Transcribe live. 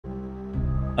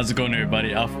How's it going, everybody?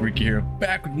 AlphaRique here,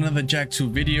 back with another Jak II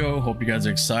video. Hope you guys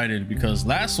are excited because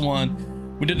last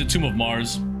one we did the Tomb of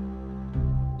Mars,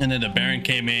 and then the Baron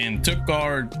came in, took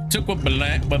what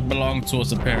belonged to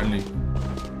us apparently.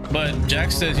 But Jak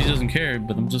says he doesn't care,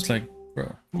 but I'm just like,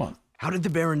 bro, come on. How did the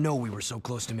Baron know we were so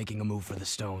close to making a move for the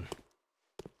stone?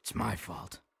 It's my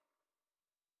fault.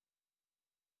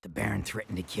 The Baron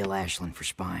threatened to kill Ashlyn for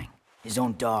spying. His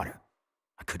own daughter.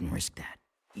 I couldn't risk that,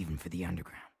 even for the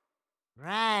underground.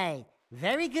 Right.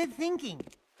 Very good thinking.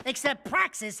 Except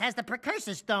Praxis has the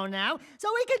Precursor Stone now, so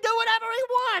he can do whatever he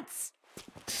wants!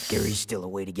 There is still a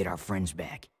way to get our friends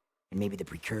back. And maybe the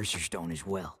Precursor Stone as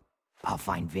well. I'll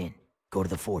find Vin. Go to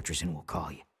the fortress and we'll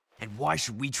call you. And why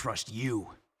should we trust you?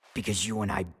 Because you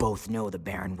and I both know the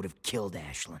Baron would have killed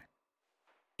Ashlyn.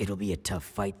 It'll be a tough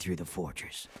fight through the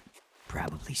fortress.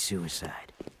 Probably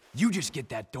suicide. You just get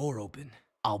that door open.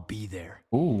 I'll be there.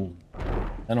 Ooh,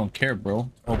 I don't care, bro.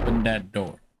 Open that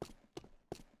door.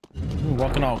 Ooh,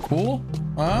 walking all cool?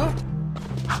 Huh?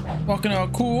 Walking all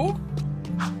cool?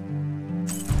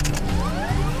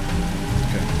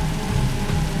 Okay.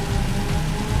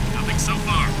 Nothing so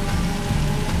far.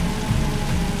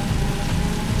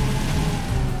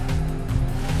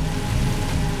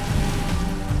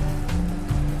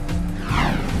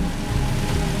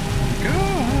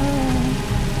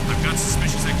 I've got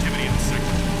suspicious activity in the sector.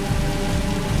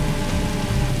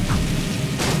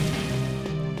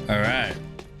 All right.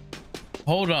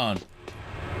 Hold on.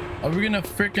 Are we gonna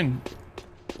freaking...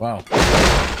 Wow.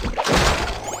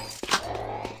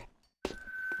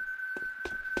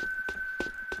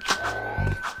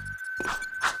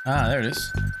 Ah, there it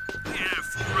is. Yeah,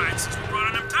 full ride since we brought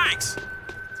in them tanks.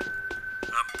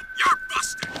 You're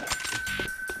busted.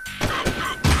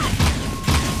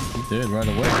 He did right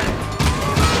away.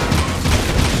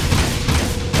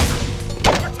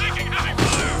 We're taking heavy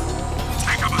fire.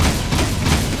 Take them out.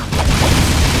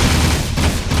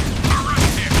 We're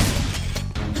right here.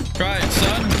 Try it,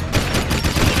 son.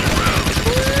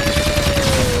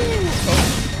 Oh,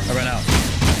 I ran out.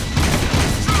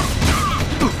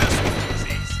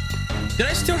 Did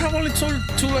I still have only two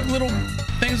little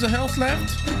things of health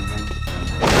left?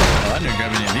 Oh, I didn't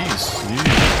grab any of these.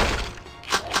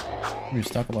 Let me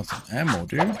talk about some ammo,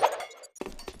 dude. I'm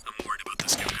worried about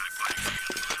this new guy fighting for the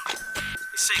underground.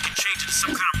 They say he can change into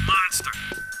some kind of monster.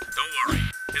 Don't worry.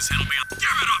 His head will be up. Give it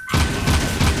up!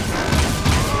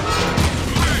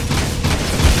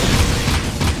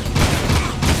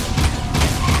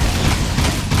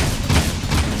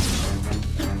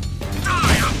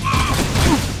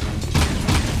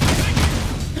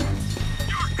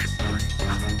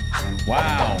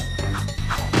 Wow.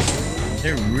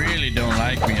 They really don't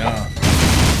like me, huh?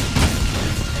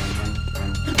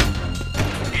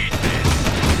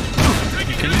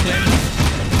 Can you play me?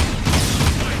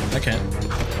 I can't.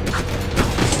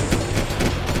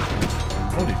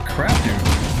 Holy crap, dude.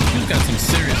 You've got some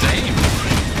serious aim.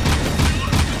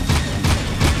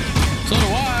 So do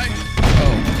I.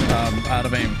 Oh, out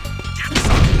of aim.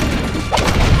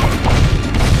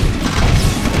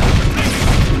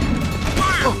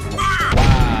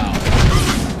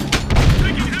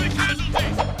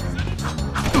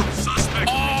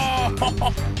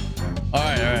 All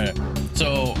right.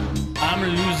 So I'm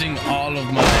losing all of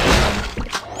my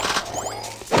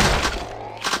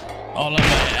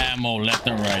ammo left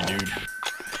and right, dude.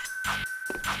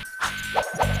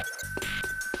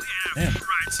 Damn,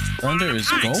 thunder is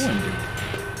going, dude.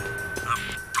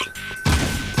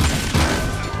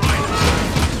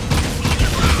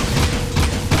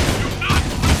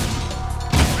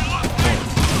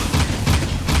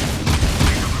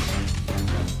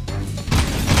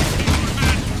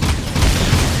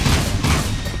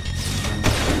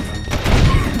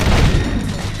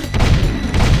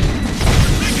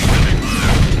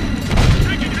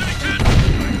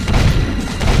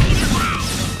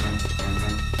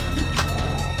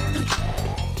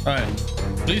 All right,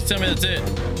 please tell me that's it.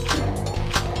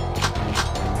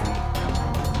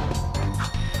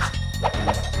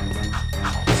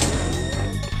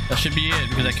 That should be it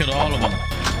because I killed all of them.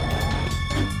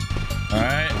 All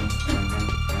right.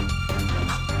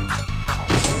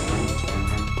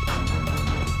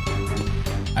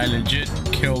 I legit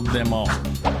killed them all.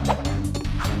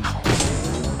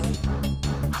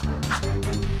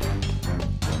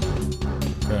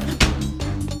 Okay.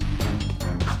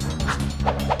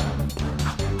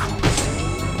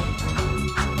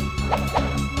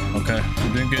 Okay,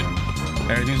 we're doing good.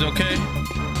 Everything's okay.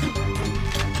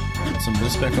 Put some of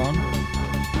this back on.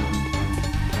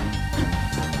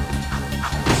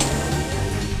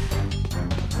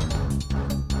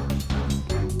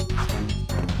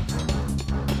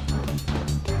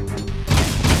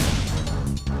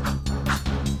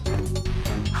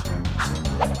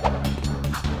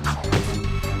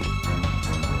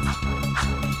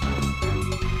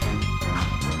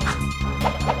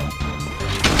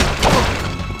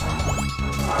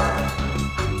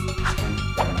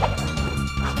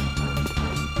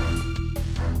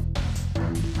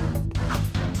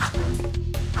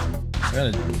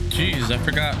 Jesus, I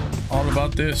forgot all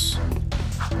about this.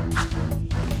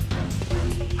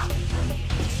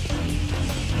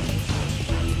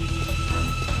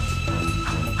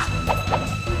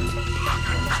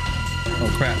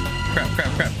 Oh crap, crap,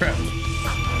 crap, crap, crap.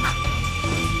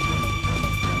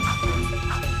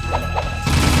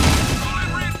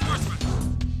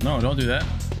 No, don't do that.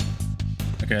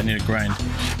 Okay, I need to grind.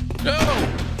 No!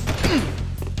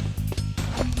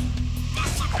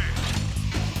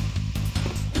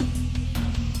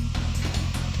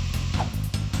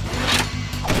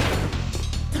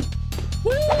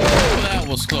 Woo! That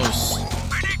was close. I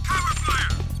need cover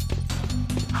fire.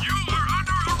 You are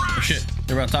under arrest. Oh shit,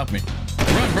 they're on top of me.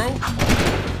 Run, bro! Here's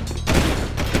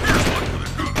one for the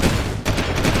cover.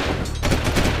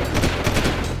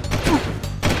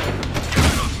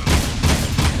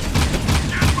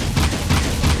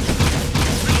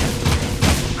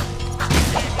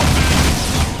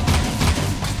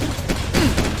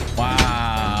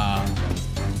 Wow.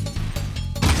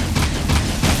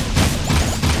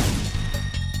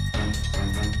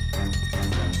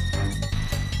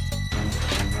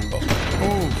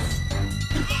 Oh.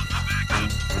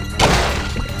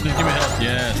 Just give me health.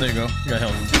 Yeah, there you go. You got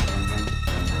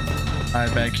health.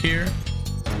 Alright, back here.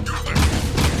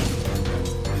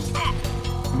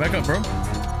 Come back up, bro.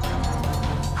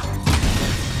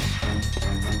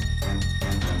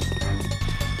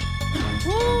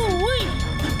 Woo-wee.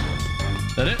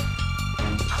 Is that it?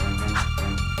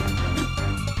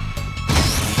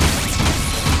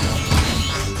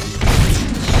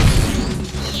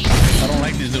 I don't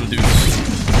like these little dudes.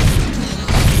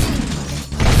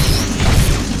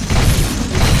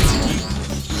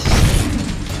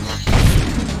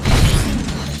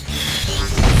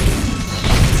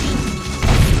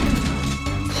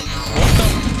 What the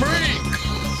freak?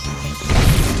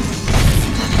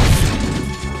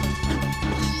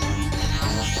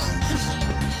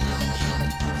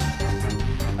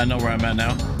 I know where I'm at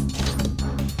now.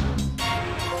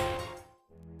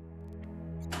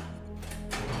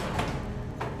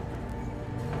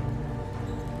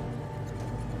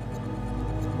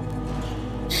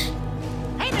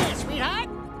 Hey there, sweetheart.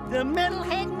 The metal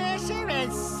headmaster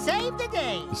has saved the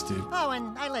day. This dude. Oh,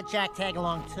 and I let Jack tag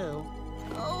along too.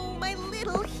 Oh, my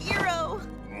little hero.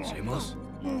 Samos,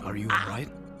 are you alright?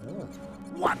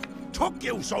 What took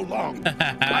you so long?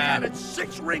 I added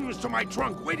 6 rings to my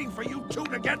trunk waiting for you two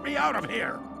to get me out of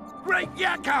here. Great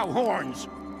yakkow horns!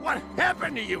 What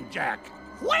happened to you, Jack?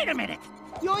 Wait a minute.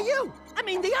 You're you. I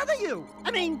mean, the other you. I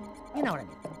mean, you know what I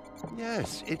mean.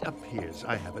 Yes, it appears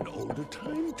I have an older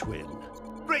time twin.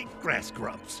 Great grass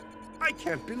grubs. I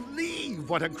can't believe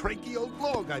what a cranky old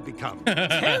log I become.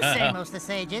 Too, Samos the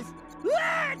sages.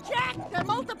 Ah, Jack, they're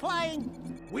multiplying.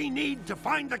 We need to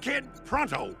find the kid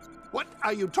pronto. What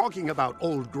are you talking about,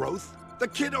 old growth? The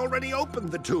kid already opened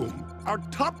the tomb. Our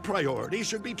top priority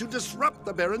should be to disrupt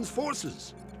the Baron's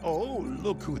forces. Oh,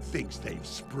 look who thinks they've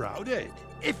sprouted.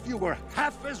 If you were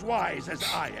half as wise as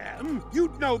I am,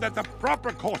 you'd know that the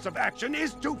proper course of action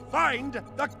is to find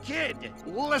the kid.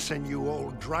 Listen, you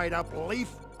old dried-up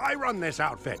leaf. I run this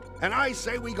outfit, and I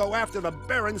say we go after the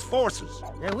Baron's forces.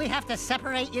 Do we have to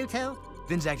separate you two?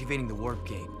 Finn's activating the warp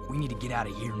gate. We need to get out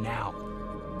of here now.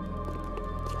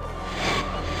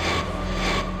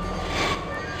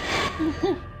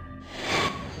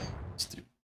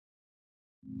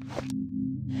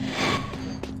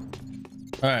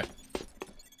 All right.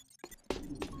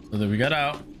 So then we got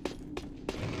out.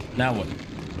 Now what?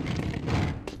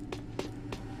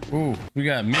 Ooh, we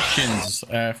got missions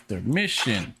after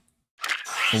mission.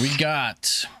 We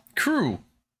got Krew,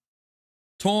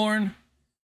 Torn,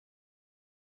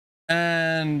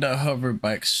 and hover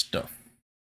bike stuff.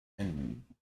 And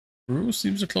Krew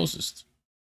seems the closest.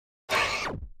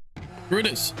 Here it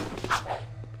is.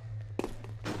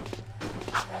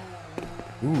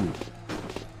 Ooh.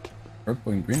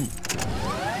 Purple and green.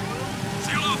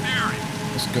 Seal off the area.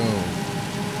 Let's go.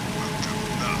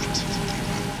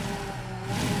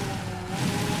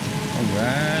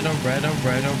 Alright, alright,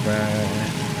 alright,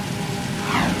 alright.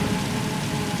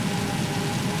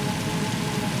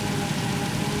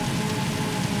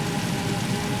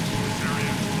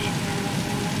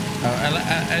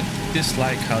 I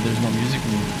dislike how there's no music.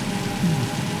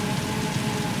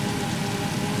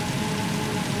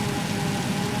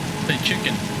 Hey,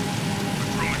 chicken.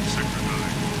 Patrolling Sector 9.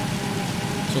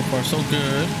 So far, so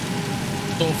good.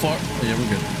 So far. Oh, yeah, we're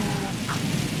good.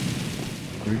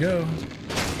 Here we go.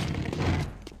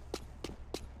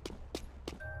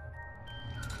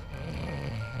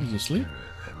 He's asleep.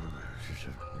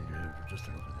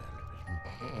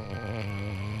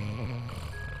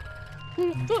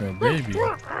 Oh, baby.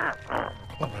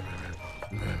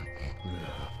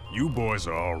 You boys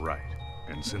are all right.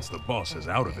 And since the boss is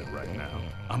out of it right now,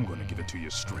 I'm gonna give it to you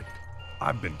straight.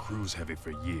 I've been cruise heavy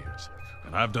for years,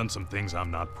 and I've done some things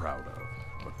I'm not proud of.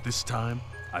 But this time,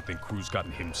 I think Crew's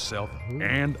gotten himself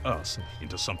and us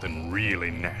into something really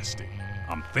nasty.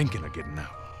 I'm thinking of getting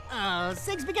out. Oh,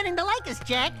 Sig's beginning to like us,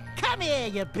 Jack. Come here,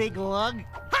 you big lug.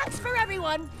 Hugs for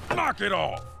everyone. Knock it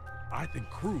off! I think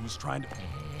Crew's trying to...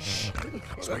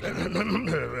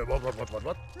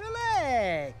 What?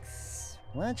 Relax.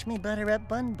 Watch me butter up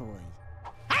Bun Boy.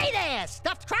 Hey there,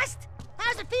 stuffed crust!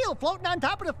 How's it feel floating on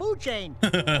top of the food chain? Ooh,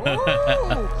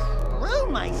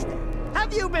 Crewmeister,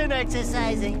 have you been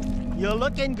exercising? You're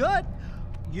looking good.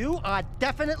 You are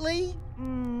definitely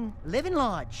living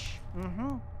large.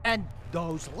 And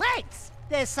those legs,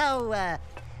 they're so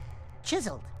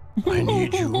chiseled. I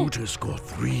need you to escort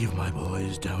 3 of my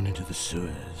boys down into the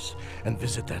sewers and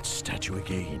visit that statue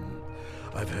again.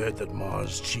 I've heard that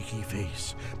Mars' cheeky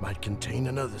face might contain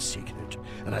another secret,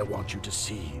 and I want you to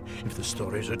see if the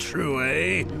stories are true,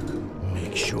 eh?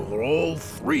 Make sure all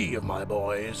 3 of my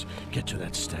boys get to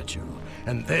that statue,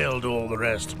 and they'll do all the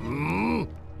rest, All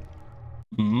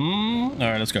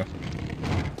right, let's go. Be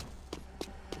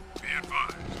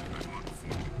advised, I'm on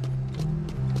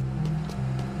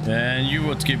foot. And you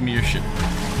what's giving me your shit.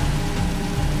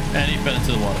 And he fell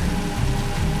into the water.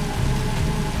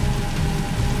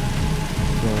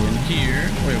 Go in here.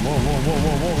 Wait, whoa.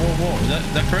 Is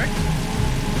that correct?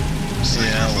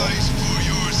 Sacrifice for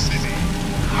your city.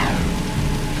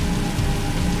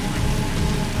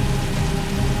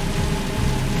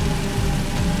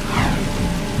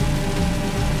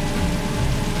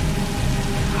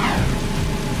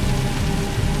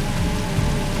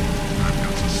 I've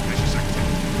got suspicious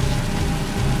activity.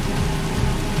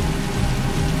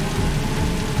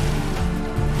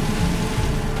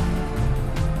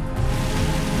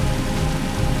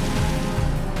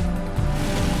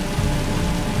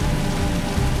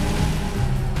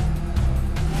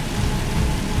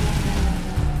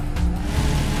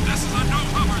 This is a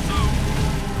no-hover zone.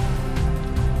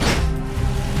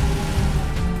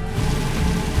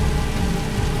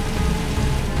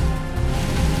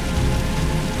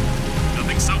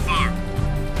 Nothing so far.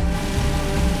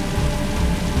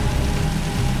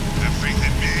 Have faith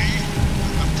in me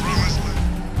and the promised land.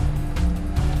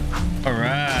 All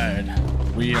right.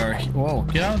 We are. Whoa,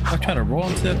 get out. I tried to roll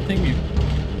into that thing. You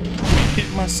hit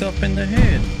myself in the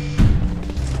head.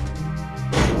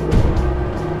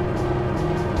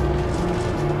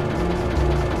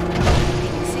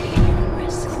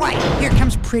 Quiet, here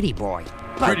comes Pretty Boy.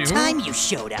 About Pretty who? time you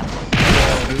showed up.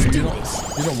 Let's You do don't,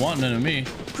 this. you don't want none of me.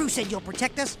 Crew said you'll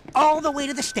protect us all the way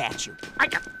to the statue. I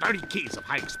got 30 keys of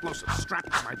high explosives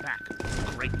strapped to my back.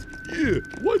 Great. Yeah,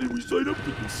 why did we sign up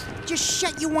for this? Just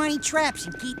shut your whiny traps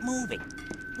and keep moving.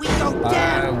 We go I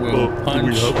down. will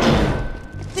punch you.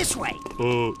 This way.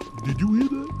 Did you hear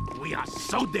that? We are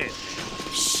so dead.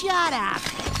 Shut up.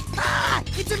 Ah,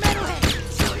 it's a metalhead.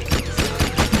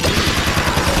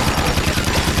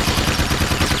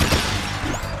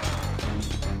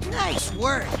 Nice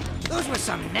work. Those were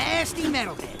some nasty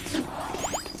metalheads.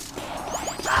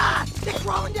 Ah, they're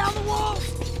crawling down the walls.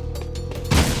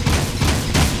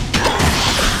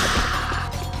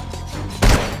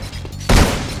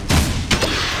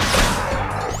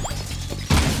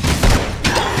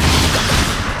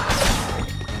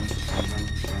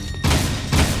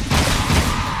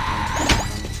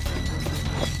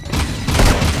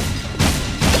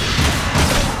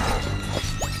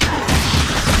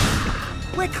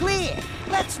 We're clear.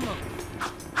 Let's move.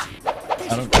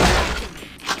 I don't.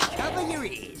 Cover your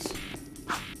ears.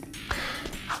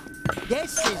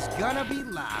 This is gonna be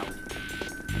loud.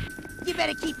 You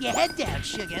better keep your head down,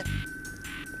 sugar.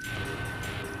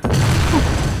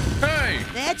 Hey!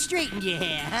 That straightened your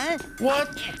hair, huh?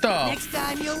 What the? Next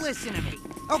time you'll listen to me.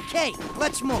 Okay,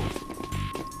 let's move.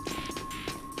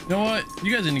 You know what?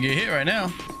 You guys didn't get hit right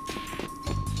now.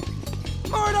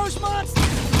 More of those monsters!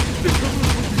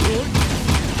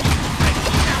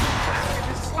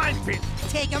 Slime pit.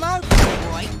 Take them out,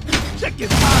 boy. Check his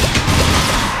body.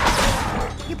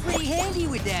 You're pretty handy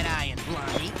with that iron,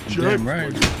 Blondie. Damn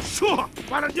right. Sure.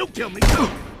 Why don't you kill me?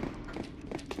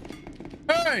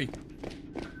 Hey!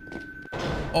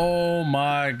 Oh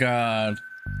my god.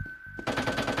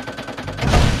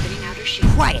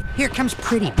 Quiet, here comes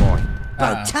Pretty Boy.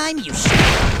 About time you shut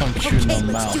up. Punch you in Okay,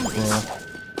 the let's do mouth, this. bro.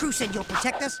 Crew said you'll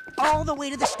protect us all the way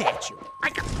to the statue. I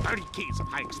got 30 keys of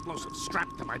high explosives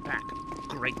strapped to my back.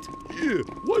 Great. Yeah,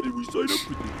 why did we sign up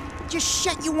for this? Just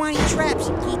shut your whiny traps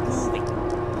and keep moving.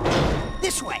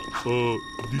 This way. Did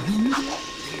you hear that?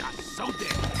 We are so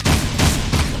dead.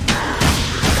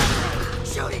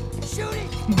 Shoot it! Shoot it!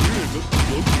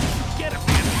 Get him,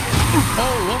 man.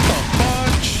 Oh, what the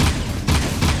fudge?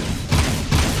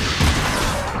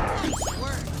 Nice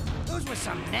work. Those were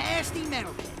some nasty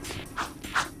metal bits.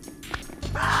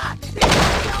 Ah! They're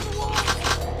down the wall!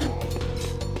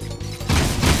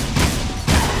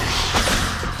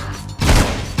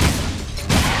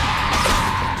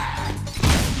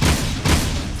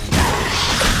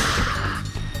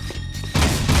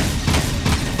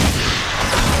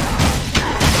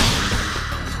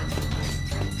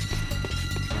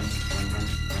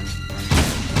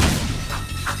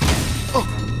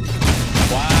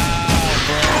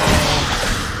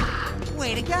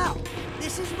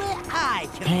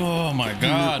 Oh my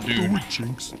god, dude.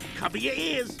 Jinx. Cover your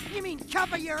ears. You mean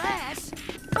cover your ass?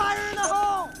 Fire in the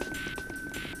hole!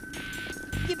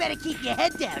 You better keep your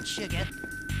head down, sugar.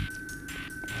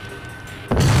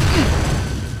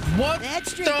 What That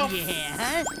straightened your hair,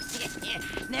 huh?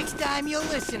 Next time you'll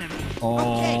listen to me.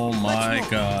 Oh okay, my let's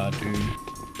move. god, dude.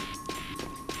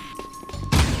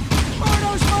 What are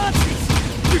those monsters?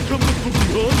 They're coming from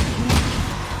behind.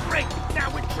 Great. Now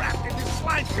we're trapped in this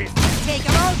slime pit. Take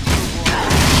them out.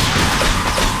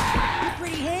 You're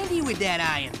pretty handy with that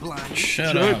iron, Blondie.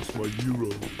 Shut up. Jack's my hero.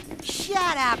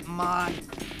 Shut up, Mog.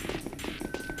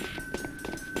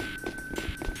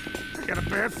 I got a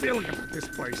bad feeling about this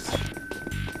place.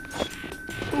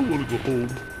 I want to go home.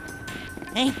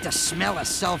 Ain't the smell of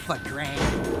sulfur grand.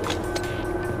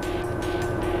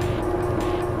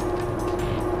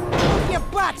 Move your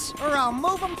butts, or I'll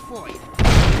move them for you.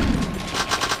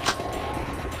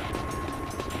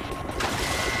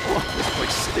 Oh, this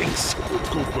place stinks. Let's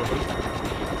go back.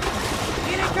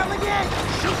 Here they come again.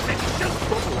 Shoot it, shoot.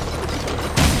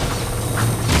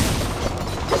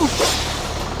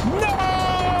 No!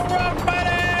 Wrong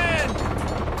button!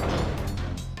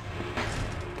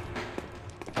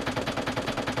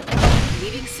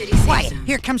 Leaving city Quiet. safe zone.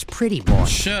 Here comes Pretty Boy.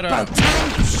 Shut About up.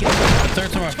 time you showed up.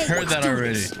 Third time I've Hey, heard let's that do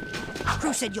already. this.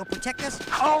 Krew said you'll protect us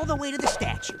all the way to the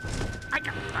statue. I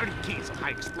got 30 keys of high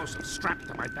explosives strapped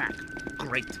to my back.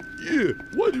 Great. Yeah,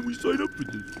 why did we sign up for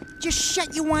this? Just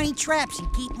shut your whiny traps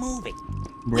and keep moving.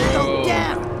 Bro. Go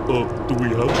down. Do we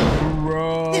have to?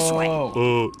 Bro. This way.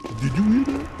 Did you hear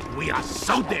that? We are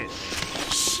so dead.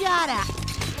 Shut up.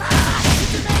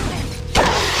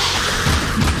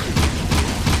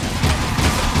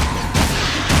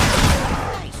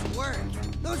 Nice work.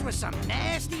 Those were some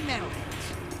nasty metal heads.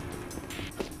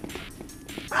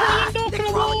 They're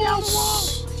crawling down the wall.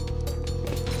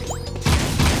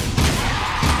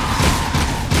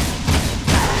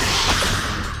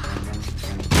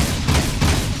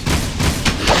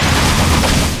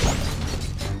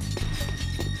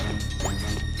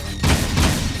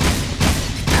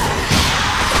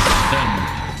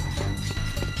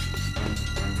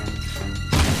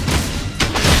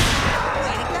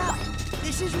 Way to go.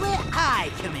 This is where I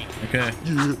come in. Okay.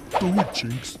 Yeah, do it,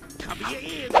 Jinx. Cover your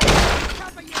ears.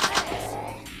 Cover your ass.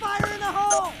 Fire in the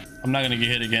hole. I'm not gonna get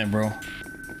hit again, bro.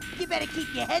 You better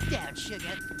keep your head down,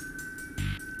 sugar.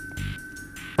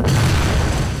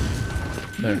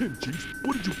 There. Man, Jinx,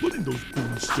 what did you put in those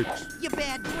boomsticks? You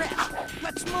bad breath.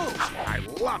 Let's move. I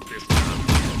love this town.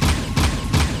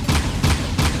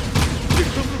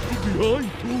 They're coming from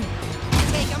behind, too.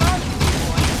 Take him out,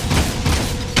 boy.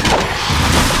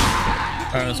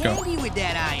 Alright, let's go. Handy with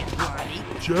that iron, Blondie.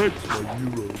 Jack's my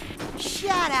hero.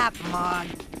 Shut up, Mog.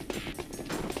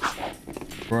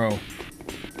 Bro.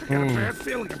 I got a Ooh. bad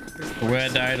feeling about this The way I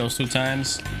place. died those 2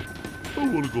 times, I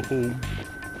want to go home.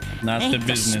 not Ain't the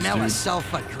business, smell of dude.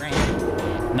 sulfur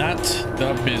grand. Not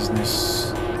the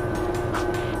business.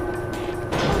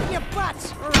 Move your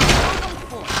butts, or I'll hold them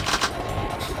for you.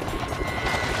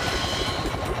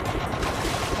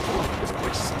 This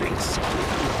place stinks.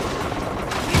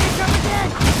 Here they come again.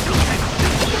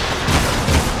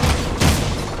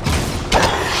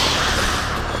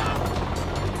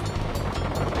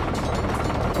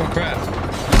 Oh crap.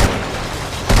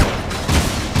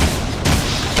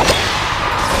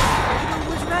 Who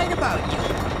was right about you?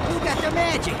 Who got the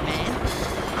magic, man?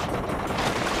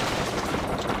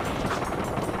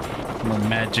 I'm a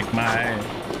magic my.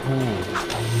 Ooh.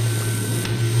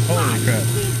 Holy crap.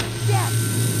 He's dead.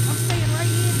 I'm staying right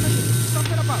here until you do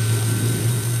something about it.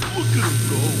 Look at him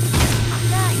go.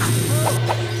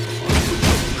 Nice.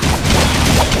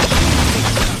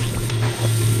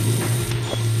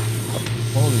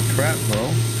 Holy crap, bro.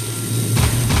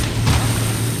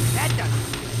 That does it.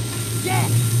 Yeah,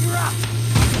 you're up.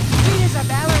 Sweet as a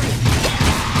ballerina.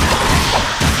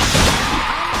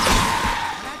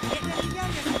 Not getting any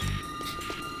younger.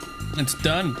 It's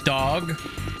done, dog.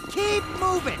 Keep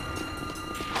moving.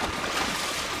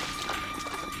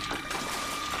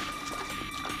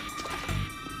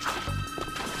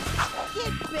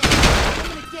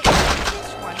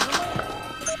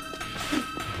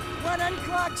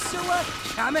 clogged sewer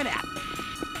coming up.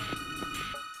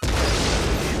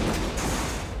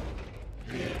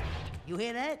 You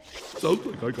hear that? Sounds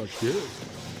like I got killed.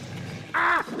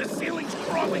 Ah! The ceiling's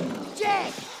crumbling!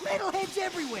 Jack! Metalheads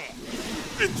everywhere!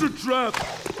 It's a trap!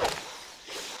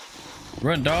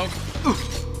 Run, dog.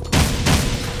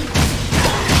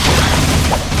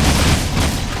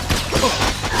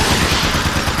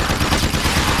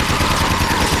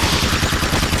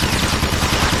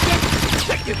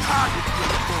 Check your target, boy.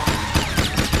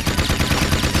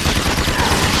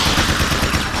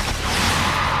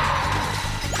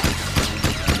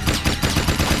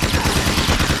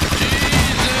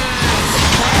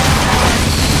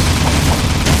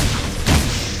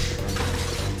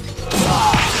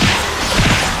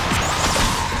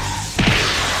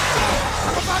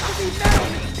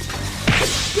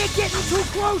 You're getting too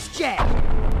close, Jack!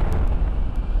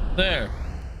 There.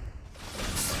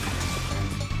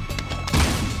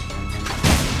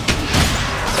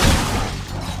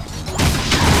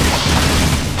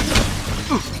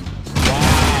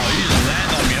 Wow, you just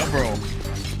landed on me, up, bro.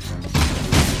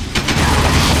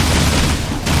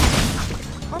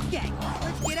 Okay,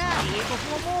 let's get out of here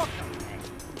before more come back.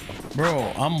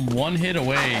 Bro, I'm one hit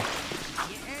away. You're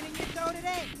earning your dough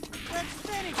today. Let's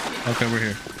finish it. Okay, we're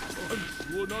here. I'm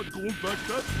sure not going back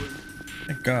that way.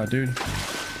 Thank God, dude.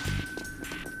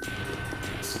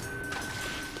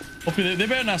 Hopefully they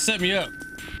better not set me up.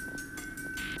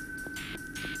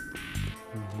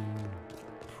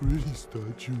 Pretty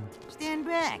statue. Stand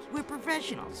back. We're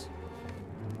professionals.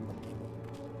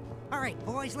 All right,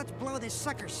 boys, let's blow this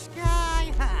sucker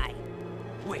sky high.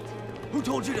 Wait, who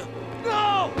told you to...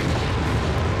 No!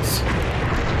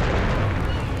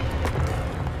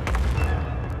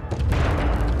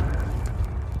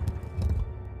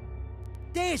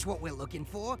 There's what we're looking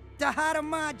for. The heart of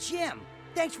my gym.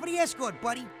 Thanks for the escort,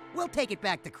 buddy. We'll take it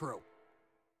back to Krew.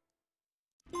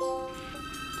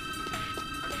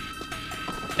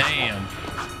 Damn.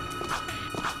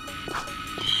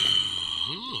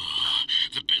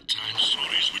 The bedtime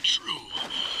stories were true.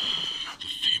 The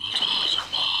fabled heart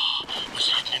of Ma was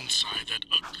hidden inside that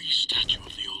ugly statue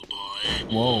of the old boy.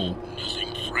 Whoa.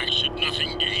 Nothing fractured,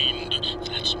 nothing gained.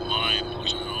 That's my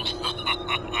motto.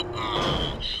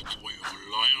 For your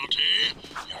loyalty,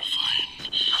 you'll find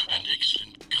an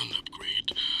excellent gun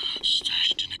upgrade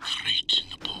stashed in a crate in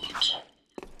the port.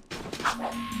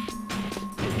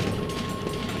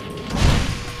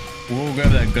 We'll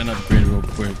grab that gun upgrade real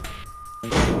quick.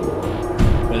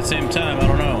 But at the same time, I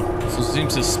don't know. This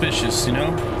seems suspicious, you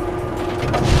know?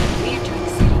 Re-entering the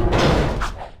city.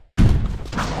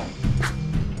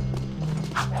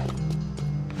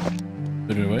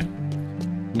 Put it away.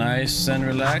 Nice and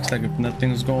relaxed, like if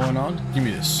nothing's going on. Give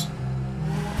me this.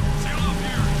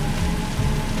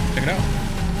 Check it out.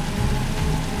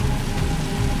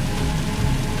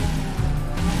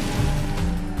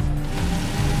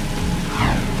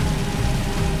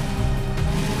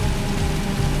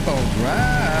 All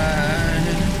right.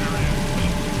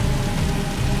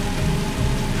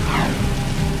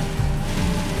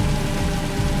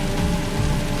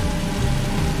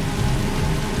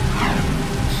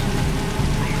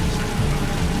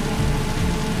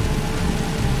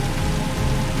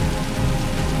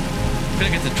 I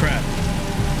think it's a trap.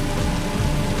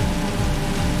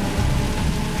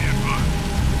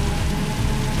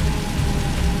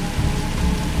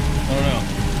 I don't know.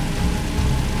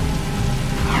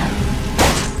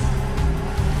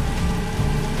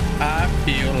 I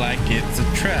feel like it's a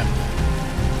trap.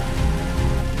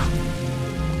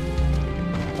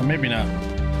 Or maybe not.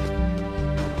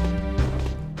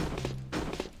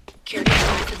 Care to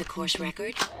apply for the course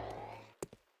record?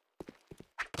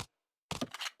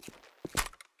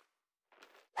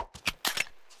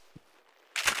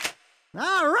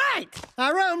 All right,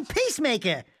 our own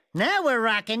Peacemaker. Now we're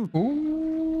rocking.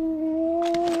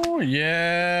 Ooh,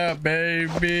 yeah,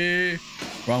 baby.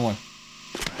 Wrong one.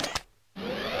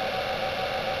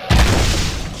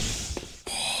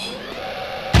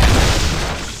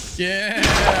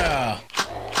 Yeah.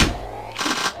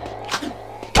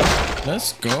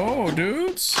 Let's go,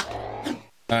 dudes. All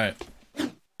right. All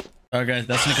right, guys.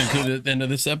 That's gonna conclude the end of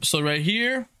this episode right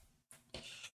here.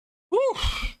 Woo.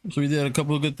 So we did a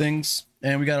couple of good things,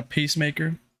 and we got a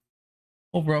Peacemaker.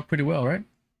 Overall, pretty well, right?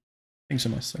 Think so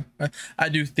much, sir. I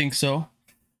do think so. All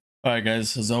right,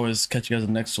 guys. As always, catch you guys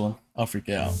in the next one.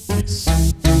 AlphaRique out. Peace.